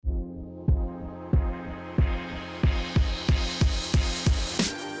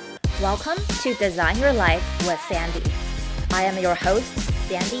Welcome to Design Your Life with Sandy. I am your host,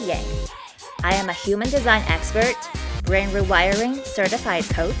 Sandy Yang. I am a human design expert, brain rewiring certified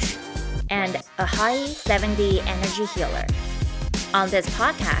coach, and a high 70 energy healer. On this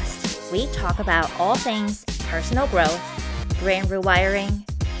podcast, we talk about all things personal growth, brain rewiring,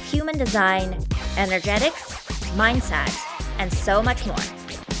 human design, energetics, mindset, and so much more.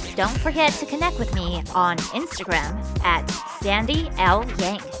 Don't forget to connect with me on Instagram at Sandy L.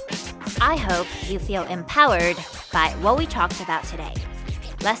 Yang. I hope you feel empowered by what we talked about today.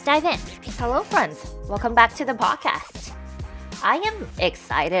 Let's dive in. Hello, friends. Welcome back to the podcast. I am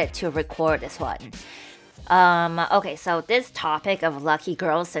excited to record this one. Okay, so this topic of lucky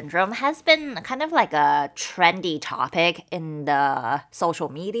girl syndrome has been kind of like a trendy topic in the social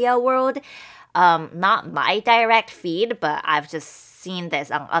media world. Not my direct feed, but I've just seen this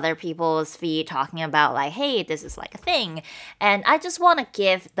on other people's feed talking about like, hey, this is like a thing. And I just want to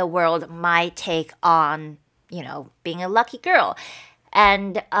give the world my take on, being a lucky girl.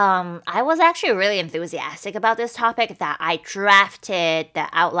 And I was actually really enthusiastic about this topic that I drafted the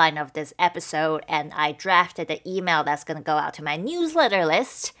outline of this episode and I drafted the email that's going to go out to my newsletter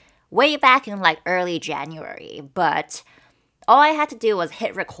list way back in like early January. But all I had to do was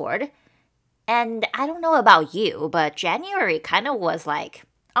hit record. And I don't know about you, but January kind of was like,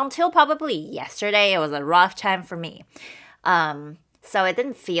 until probably yesterday, it was a rough time for me. So it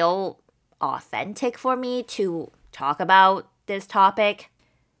didn't feel authentic for me to talk about this topic.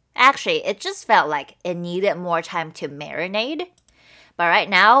 Actually, it just felt like it needed more time to marinate. But right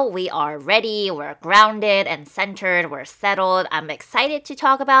now, we are ready, we're grounded and centered, we're settled. I'm excited to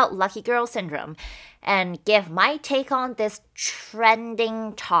talk about lucky girl syndrome and give my take on this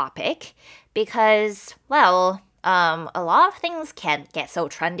trending topic because, well, a lot of things can get so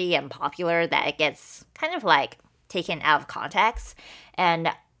trendy and popular that it gets kind of like taken out of context. And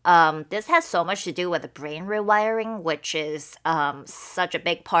this has so much to do with brain rewiring, which is such a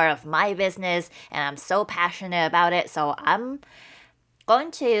big part of my business, and I'm so passionate about it. So I'm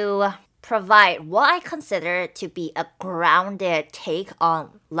going to provide what I consider to be a grounded take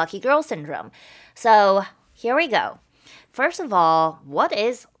on lucky girl syndrome. So here we go. First of all, what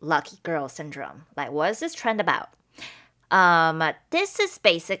is lucky girl syndrome? Like, what is this trend about? This is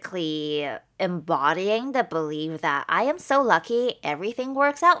basically embodying the belief that I am so lucky, everything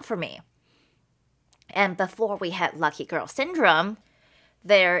works out for me. And before we had lucky girl syndrome,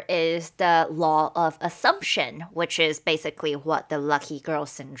 there is the law of assumption, which is basically what the lucky girl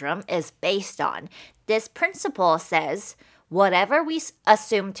syndrome is based on. This principle says whatever we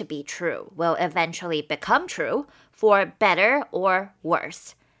assume to be true will eventually become true for better or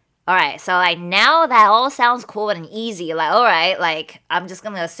worse. Alright, so like now that all sounds cool and easy. Like, alright, like I'm just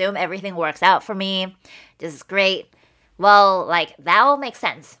gonna assume everything works out for me. This is great. Well, like that will make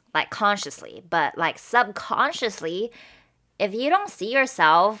sense, like consciously. But like subconsciously, if you don't see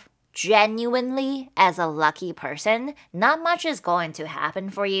yourself genuinely as a lucky person, not much is going to happen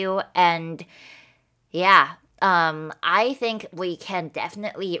for you. And yeah, I think we can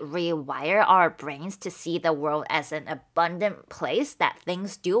definitely rewire our brains to see the world as an abundant place that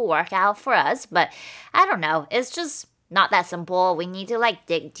things do work out for us. But I don't know, it's just not that simple. We need to like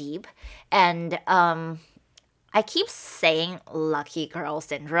dig deep. And I keep saying lucky girl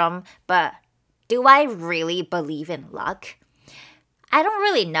syndrome, but do I really believe in luck? I don't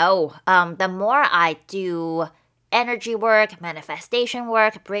really know. The more I do energy work, manifestation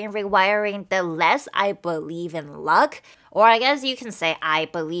work, brain rewiring, the less I believe in luck. Or I guess you can say I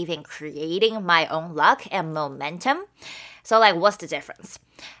believe in creating my own luck and momentum. So like, what's the difference?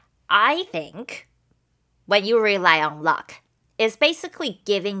 I think when you rely on luck, it's basically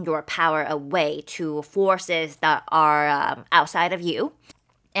giving your power away to forces that are outside of you.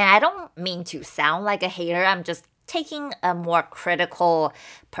 And I don't mean to sound like a hater, I'm just taking a more critical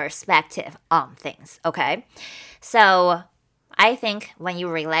perspective on things, okay? So I think when you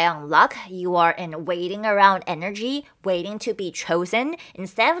rely on luck, you are in waiting around energy, waiting to be chosen,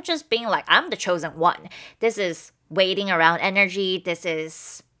 instead of just being like, I'm the chosen one. This is waiting around energy. This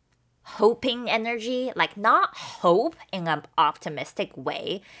is hoping energy, like not hope in an optimistic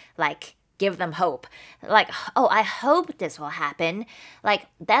way, like give them hope. Like, oh, I hope this will happen. Like,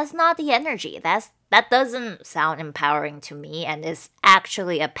 that's not the energy. That doesn't sound empowering to me, and is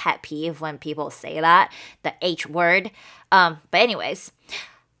actually a pet peeve when people say that, the H word. But anyways,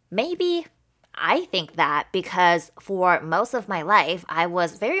 maybe I think that because for most of my life, I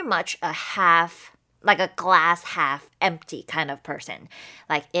was very much like a glass half empty kind of person.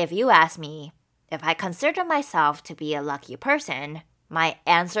 Like, if you ask me if I consider myself to be a lucky person, my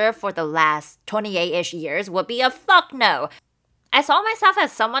answer for the last 28-ish years would be a fuck no. I saw myself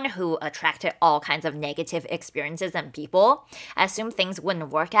as someone who attracted all kinds of negative experiences and people. I assumed things wouldn't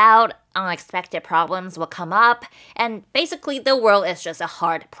work out, unexpected problems would come up, and basically the world is just a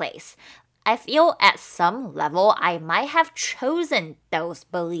hard place. I feel at some level I might have chosen those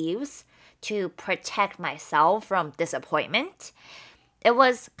beliefs to protect myself from disappointment. It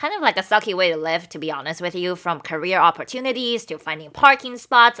was kind of like a sucky way to live, to be honest with you, from career opportunities to finding parking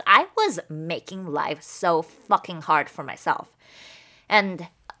spots. I was making life so fucking hard for myself. And,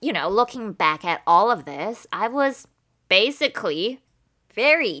 looking back at all of this, I was basically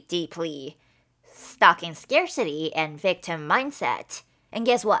very deeply stuck in scarcity and victim mindset. And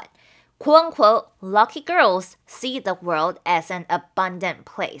guess what? Quote unquote, lucky girls see the world as an abundant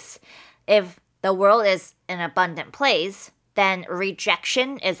place. If the world is an abundant place, then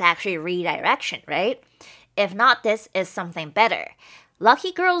rejection is actually redirection, right? If not, this is something better.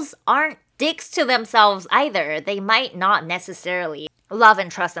 Lucky girls aren't dicks to themselves either. They might not necessarily love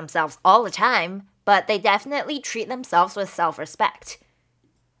and trust themselves all the time, but they definitely treat themselves with self-respect.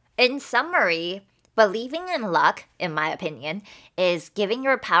 In summary, believing in luck, in my opinion, is giving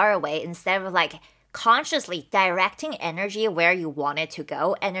your power away instead of consciously directing energy where you want it to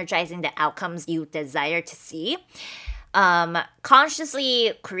go, energizing the outcomes you desire to see.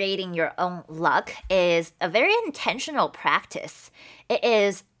 Consciously creating your own luck is a very intentional practice. It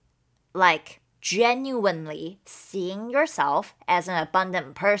is genuinely seeing yourself as an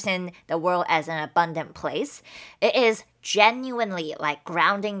abundant person, the world as an abundant place. It is genuinely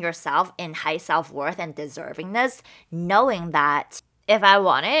grounding yourself in high self-worth and deservingness, knowing that if I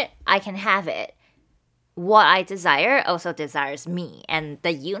want it, I can have it. What I desire also desires me, and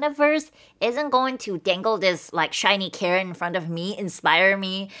the universe isn't going to dangle this shiny carrot in front of me, inspire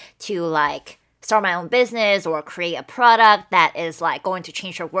me to start my own business or create a product that is going to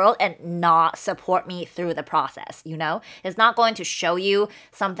change the world and not support me through the process, It's not going to show you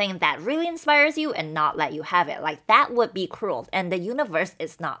something that really inspires you and not let you have it. That would be cruel, and the universe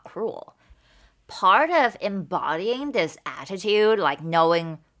is not cruel. Part of embodying this attitude,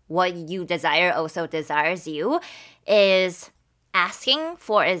 knowing what you desire also desires you, is asking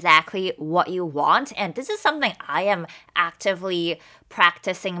for exactly what you want. And this is something I am actively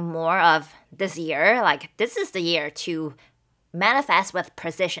practicing more of this year. This is the year to manifest with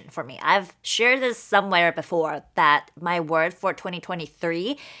precision for me. I've shared this somewhere before that my word for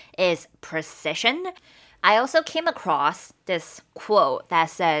 2023 is precision. I also came across this quote that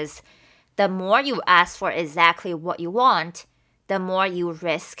says, the more you ask for exactly what you want, the more you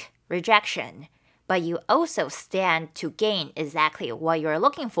risk rejection. But you also stand to gain exactly what you're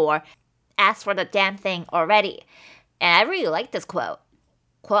looking for. Ask for the damn thing already. And I really like this quote.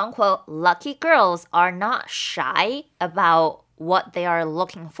 Quote unquote, lucky girls are not shy about what they are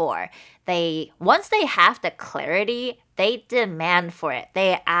looking for. Once they have the clarity, they demand for it.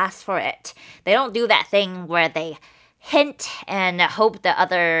 They ask for it. They don't do that thing where they hint and hope the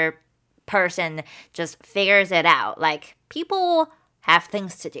other person just figures it out. People have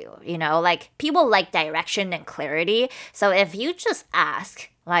things to do, people like direction and clarity. So if you just ask,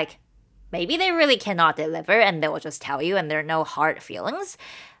 maybe they really cannot deliver and they will just tell you and there are no hard feelings.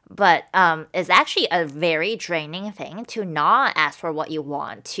 But it's actually a very draining thing to not ask for what you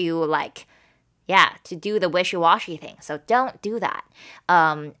want, to do the wishy-washy thing. So don't do that.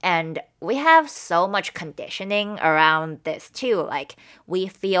 And we have so much conditioning around this too. We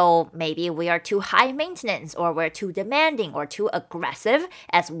feel maybe we are too high maintenance or we're too demanding or too aggressive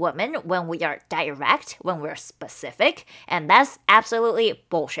as women when we are direct, when we're specific. And that's absolutely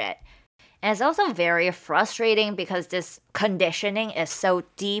bullshit. And it's also very frustrating because this conditioning is so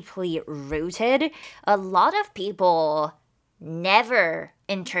deeply rooted. A lot of people never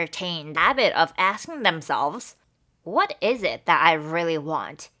entertain the habit of asking themselves, what is it that I really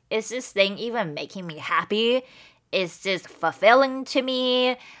want? Is this thing even making me happy? Is this fulfilling to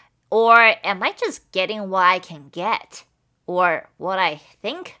me? Or am I just getting what I can get? Or what I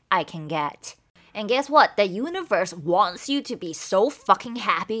think I can get? And guess what? The universe wants you to be so fucking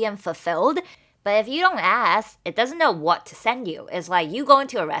happy and fulfilled. But if you don't ask, it doesn't know what to send you. It's like you go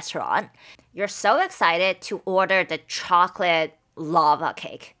into a restaurant, you're so excited to order the chocolate lava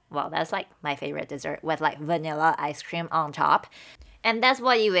cake. Well, that's my favorite dessert with vanilla ice cream on top. And that's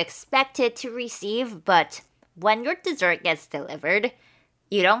what you expected to receive, but when your dessert gets delivered,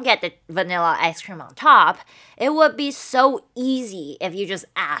 you don't get the vanilla ice cream on top. It would be so easy if you just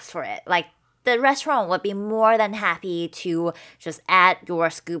asked for it. The restaurant would be more than happy to just add your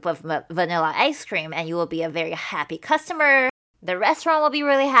scoop of vanilla ice cream and you will be a very happy customer. The restaurant will be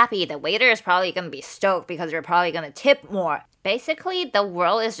really happy. The waiter is probably going to be stoked because you're probably going to tip more. Basically, the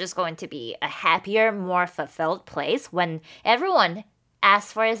world is just going to be a happier, more fulfilled place when everyone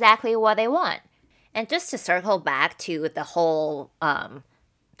asks for exactly what they want. And just to circle back to the whole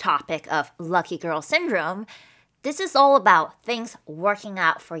topic of lucky girl syndrome, this is all about things working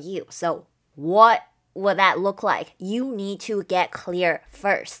out for you. So, what would that look like? You need to get clear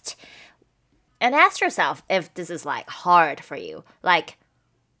first. And ask yourself if this is like hard for you. Like,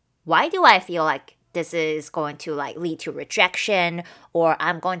 why do I feel like this is going to like lead to rejection, or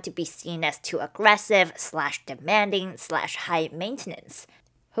I'm going to be seen as too aggressive / demanding / high maintenance?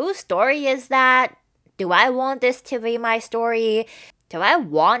 Whose story is that? Do I want this to be my story? Do I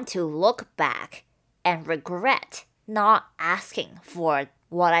want to look back and regret not asking for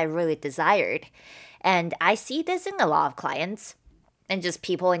what I really desired? And I see this in a lot of clients and just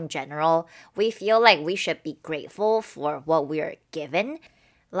people in general. We feel like we should be grateful for what we are given.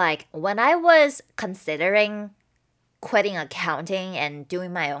 Like when I was considering quitting accounting and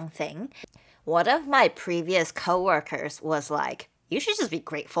doing my own thing, one of my previous coworkers was like, you should just be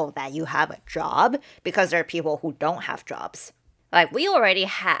grateful that you have a job because there are people who don't have jobs. Like we already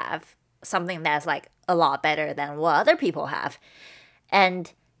have something that's like a lot better than what other people have. And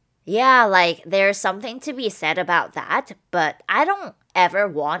yeah, like there's something to be said about that, but I don't ever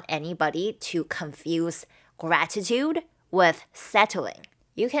want anybody to confuse gratitude with settling.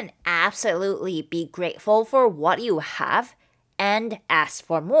 You can absolutely be grateful for what you have and ask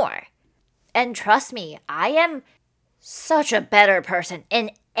for more. And trust me, I am such a better person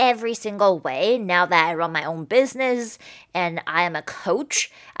in every single way now that I run my own business and I am a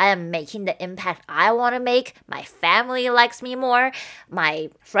coach. I am making the impact I want to make. My family likes me more. My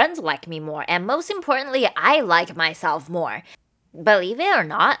friends like me more. And most importantly, I like myself more. Believe it or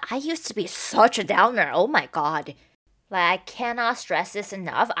not, I used to be such a downer. Oh my God. Like, I cannot stress this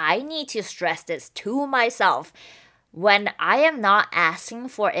enough. I need to stress this to myself. When I am not asking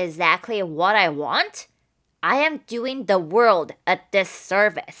for exactly what I want, I am doing the world a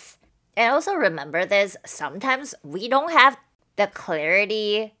disservice. And also remember this, sometimes we don't have the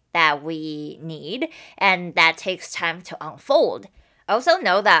clarity that we need, and that takes time to unfold. Also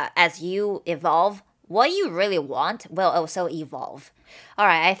know that as you evolve, what you really want will also evolve.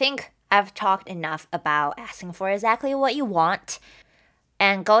 Alright, I think I've talked enough about asking for exactly what you want.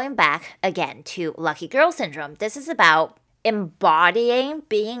 And going back again to lucky girl syndrome, this is about embodying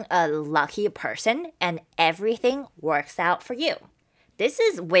being a lucky person and everything works out for you. This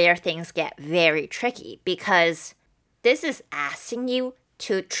is where things get very tricky because this is asking you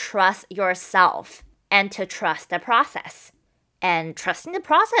to trust yourself and to trust the process. And trusting the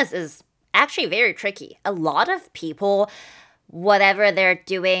process is actually very tricky. A lot of people, whatever they're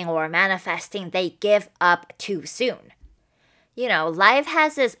doing or manifesting, they give up too soon. You know, life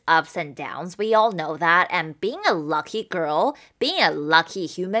has its ups and downs. We all know that. And being a lucky girl, being a lucky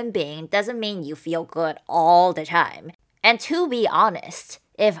human being doesn't mean you feel good all the time. And to be honest,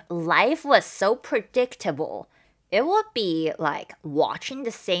 if life was so predictable, it would be like watching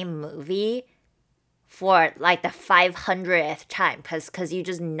the same movie for like the 500th time because you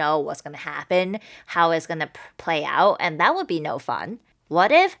just know what's going to happen, how it's going to play out, and that would be no fun.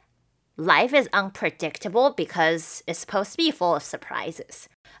 What if life is unpredictable because it's supposed to be full of surprises?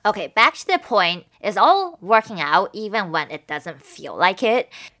 Okay, back to the point. It's all working out even when it doesn't feel like it.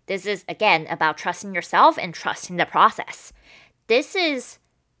 This is, again, about trusting yourself and trusting the process. This is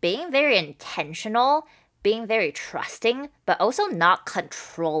being very intentional, being very trusting, but also not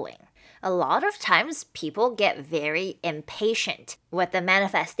controlling. A lot of times people get very impatient with the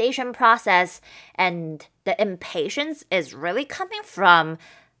manifestation process, and the impatience is really coming from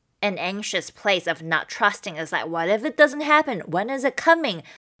an anxious place of not trusting. It's like, what if it doesn't happen? When is it coming?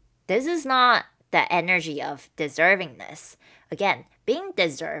 This is not the energy of deservingness. Again, being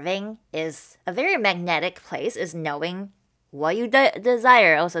deserving is a very magnetic place, is knowing what you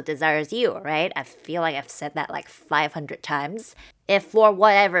desire also desires you, right? I feel like I've said that like 500 times. If for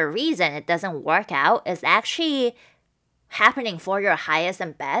whatever reason it doesn't work out, it's actually happening for your highest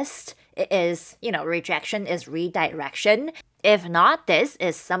and best. It is, rejection is redirection. If not, this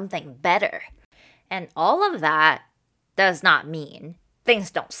is something better. And all of that does not mean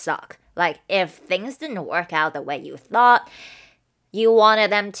things don't suck. Like, if things didn't work out the way you thought you wanted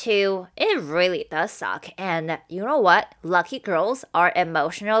them to, it really does suck. And you know what? Lucky girls are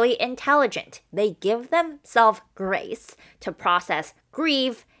emotionally intelligent. They give themselves grace to process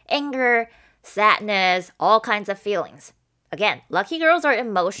grief, anger, sadness, all kinds of feelings. Again, lucky girls are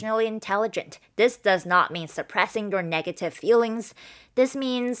emotionally intelligent. This does not mean suppressing your negative feelings. This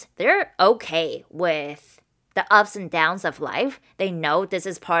means they're okay with the ups and downs of life. They know this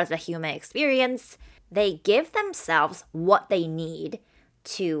is part of the human experience. They give themselves what they need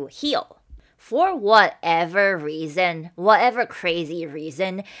to heal. For whatever reason, whatever crazy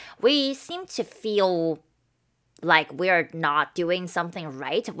reason, we seem to feel like we're not doing something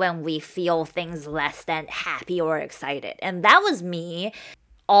right when we feel things less than happy or excited. And that was me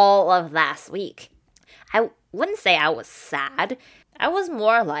all of last week. I wouldn't say I was sad. I was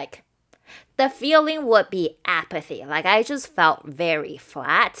more like, the feeling would be apathy. Like I just felt very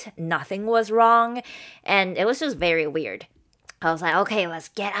flat. Nothing was wrong. And it was just very weird. I was like, okay, let's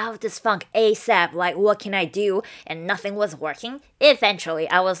get out of this funk ASAP. Like, what can I do? And nothing was working. Eventually,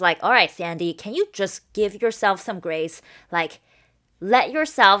 I was like, all right, Sandy, can you just give yourself some grace? Like, let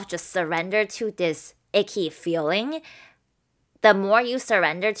yourself just surrender to this icky feeling. The more you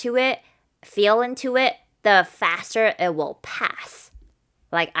surrender to it, feel into it, the faster it will pass.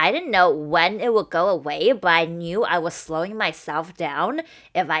 Like, I didn't know when it would go away, but I knew I was slowing myself down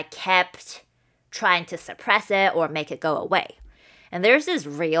if I kept trying to suppress it or make it go away. And there's this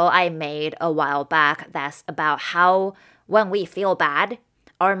reel I made a while back that's about how when we feel bad,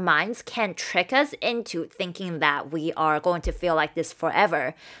 our minds can trick us into thinking that we are going to feel like this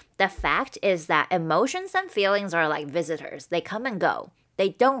forever. The fact is that emotions and feelings are like visitors. They come and go. They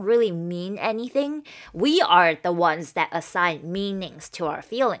don't really mean anything. We are the ones that assign meanings to our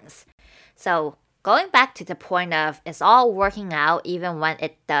feelings. So going back to the point of it's all working out even when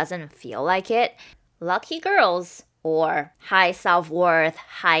it doesn't feel like it, lucky girls or high self-worth,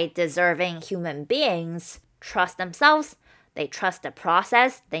 high deserving human beings trust themselves, they trust the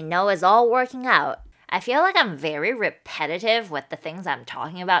process, they know it's all working out. I feel like I'm very repetitive with the things I'm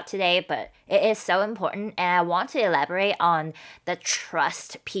talking about today, but it is so important and I want to elaborate on the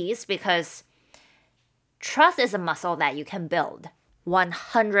trust piece because trust is a muscle that you can build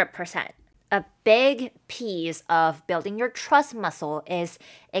 100%. A big piece of building your trust muscle is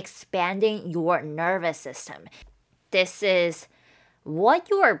expanding your nervous system. This is what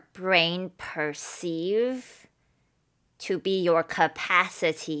your brain perceives to be your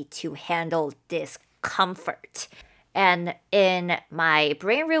capacity to handle discomfort. And in my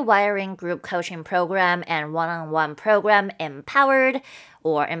brain rewiring group coaching program and one-on-one program, Empowered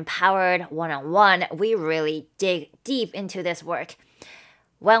or Empowered One-on-One, we really dig deep into this work.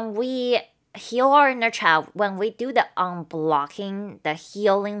 When we heal our inner child, when we do the unblocking, the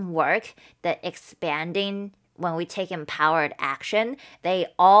healing work, the expanding, when we take empowered action, they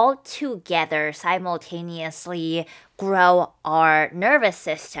all together simultaneously grow our nervous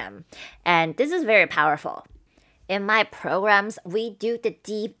system. And this is very powerful. In my programs, we do the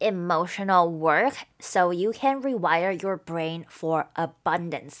deep emotional work so you can rewire your brain for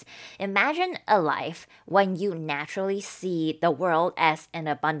abundance. Imagine a life when you naturally see the world as an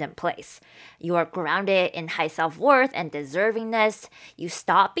abundant place. You are grounded in high self-worth and deservingness. You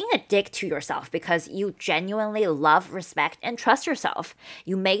stop being a dick to yourself because you genuinely love, respect, and trust yourself.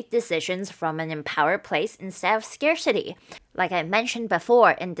 You make decisions from an empowered place instead of scarcity. Like I mentioned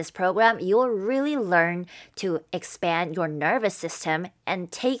before, in this program, you'll really learn to expand your nervous system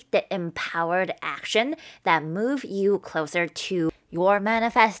and take the empowered action that move you closer to your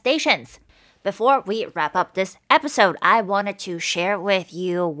manifestations. Before we wrap up this episode, I wanted to share with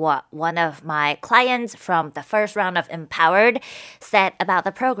you what one of my clients from the first round of Empowered said about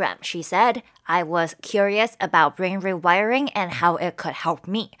the program. She said, I was curious about brain rewiring and how it could help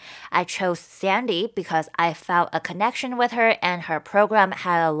me. I chose Sandy because I felt a connection with her and her program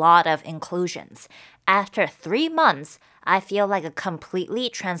had a lot of inclusions. After 3 months, I feel like a completely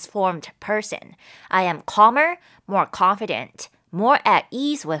transformed person. I am calmer, more confident, more at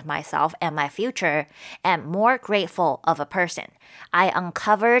ease with myself and my future, and more grateful of a person. I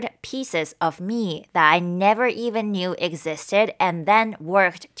uncovered pieces of me that I never even knew existed and then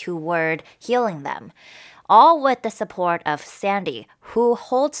worked toward healing them. All with the support of Sandy, who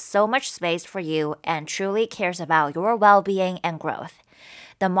holds so much space for you and truly cares about your well-being and growth.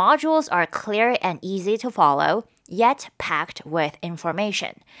 The modules are clear and easy to follow, yet packed with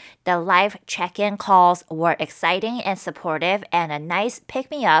information. The live check-in calls were exciting and supportive and a nice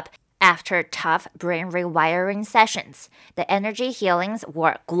pick-me-up after tough brain rewiring sessions. The energy healings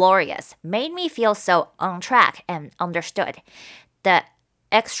were glorious, made me feel so on track and understood. The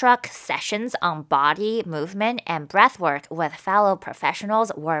extra sessions on body movement and breathwork with fellow professionals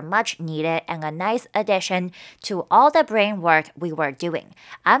were much needed and a nice addition to all the brain work we were doing.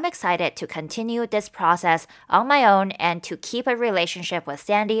 I'm excited to continue this process on my own and to keep a relationship with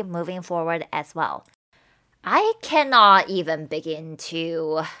Sandy moving forward as well. I cannot even begin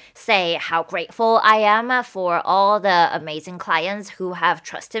to say how grateful I am for all the amazing clients who have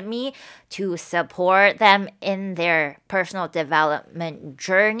trusted me to support them in their personal development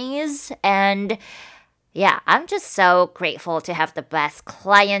journeys. And Yeah, I'm just so grateful to have the best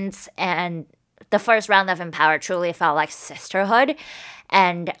clients, and the first round of Empower truly felt like sisterhood.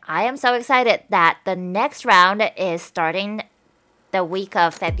 And I am so excited that the next round is starting the week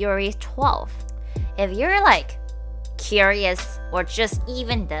of February 12th. If you're like curious or just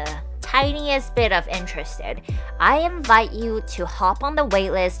even the tiniest bit of interested, I invite you to hop on the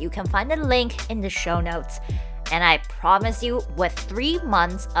waitlist. You can find the link in the show notes. And I promise you, with 3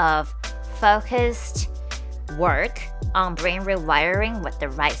 months of focused work on brain rewiring with the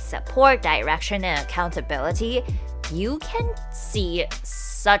right support, direction, and accountability, you can see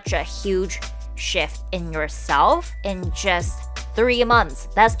such a huge shift in yourself in just 3 months.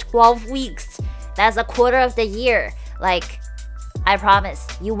 That's 12 weeks. That's a quarter of the year. Like, I promise,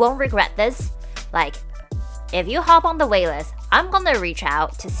 you won't regret this. Like, if you hop on the waitlist, I'm gonna reach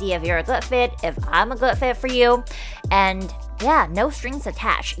out to see if you're a good fit, if I'm a good fit for you. And yeah, no strings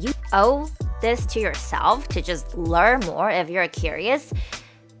attached. You owe this to yourself to just learn more if you're curious.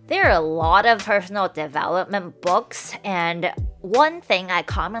 There are a lot of personal development books, and one thing I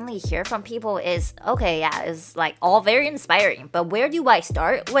commonly hear from people is, okay, yeah, it's like all very inspiring, but where do I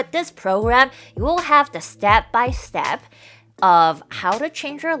start? With this program, you will have the step-by-step of how to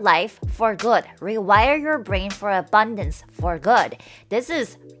change your life for good, rewire your brain for abundance for good. This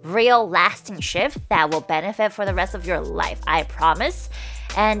is real lasting shift that will benefit for the rest of your life, I promise.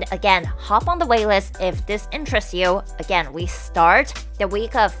 And again, hop on the waitlist if this interests you. Again, we start the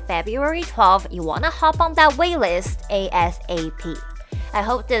week of February 12th. You want to hop on that waitlist ASAP. I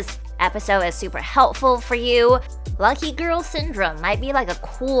hope this episode is super helpful for you. Lucky Girl Syndrome might be like a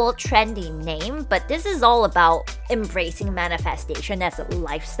cool, trendy name, but this is all about embracing manifestation as a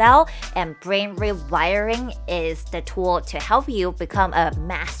lifestyle, and brain rewiring is the tool to help you become a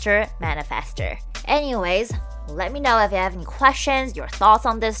master manifester. Anyways, let me know if you have any questions, your thoughts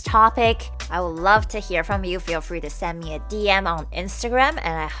on this topic. I would love to hear from you. Feel free to send me a DM on Instagram,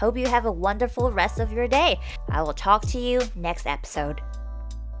 and I hope you have a wonderful rest of your day. I will talk to you next episode.